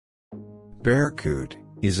Berkut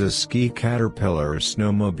is a Ski-Caterpillar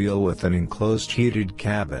snowmobile with an enclosed heated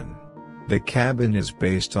cabin. The cabin is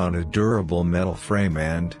based on a durable metal frame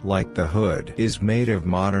and, like the hood, is made of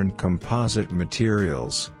modern composite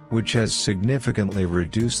materials, which has significantly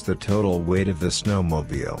reduced the total weight of the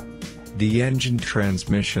snowmobile. The engine,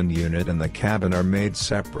 transmission unit and the cabin are made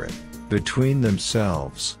separate. Between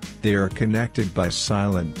themselves, they are connected by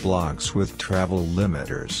silent blocks with travel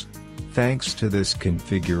limiters. Thanks to this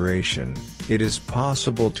configuration, it is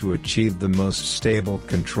possible to achieve the most stable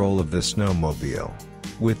control of the snowmobile.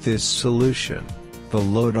 With this solution, the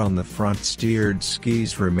load on the front steered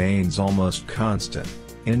skis remains almost constant,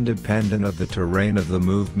 independent of the terrain of the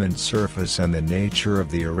movement surface and the nature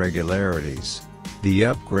of the irregularities. The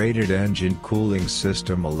upgraded engine cooling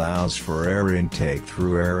system allows for air intake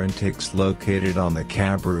through air intakes located on the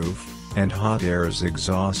cab roof, and hot air is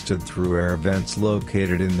exhausted through air vents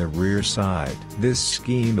located in the rear side. This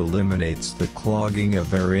scheme eliminates the clogging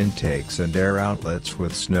of air intakes and air outlets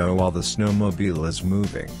with snow while the snowmobile is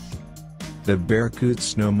moving. The Berkut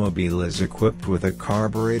snowmobile is equipped with a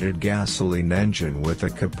carbureted gasoline engine with a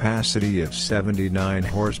capacity of 79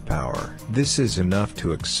 horsepower. This is enough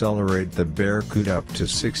to accelerate the Berkut up to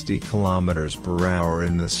 60 km/h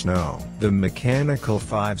in the snow. The mechanical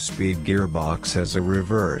 5-speed gearbox has a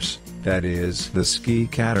reverse, that is, the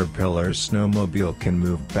Ski-Caterpillar snowmobile can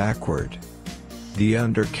move backward. The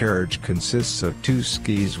undercarriage consists of 2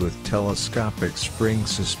 skis with telescopic spring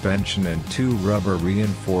suspension and 2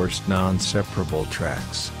 rubber-reinforced non-separable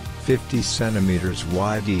tracks, 50 cm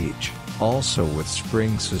wide each, also with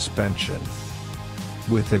spring suspension.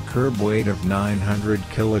 With a curb weight of 900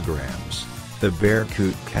 kg, the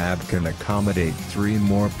Berkut cab can accommodate 3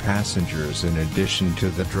 more passengers in addition to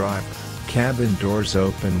the driver. Cabin doors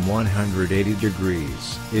open 180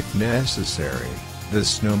 degrees. If necessary, the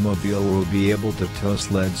snowmobile will be able to tow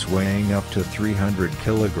sleds weighing up to 300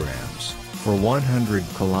 kilograms. For 100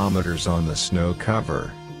 kilometers on the snow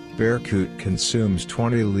cover, Berkut consumes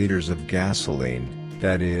 20 liters of gasoline,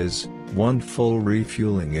 that is, 1 full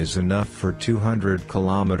refueling is enough for 200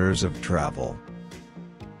 kilometers of travel.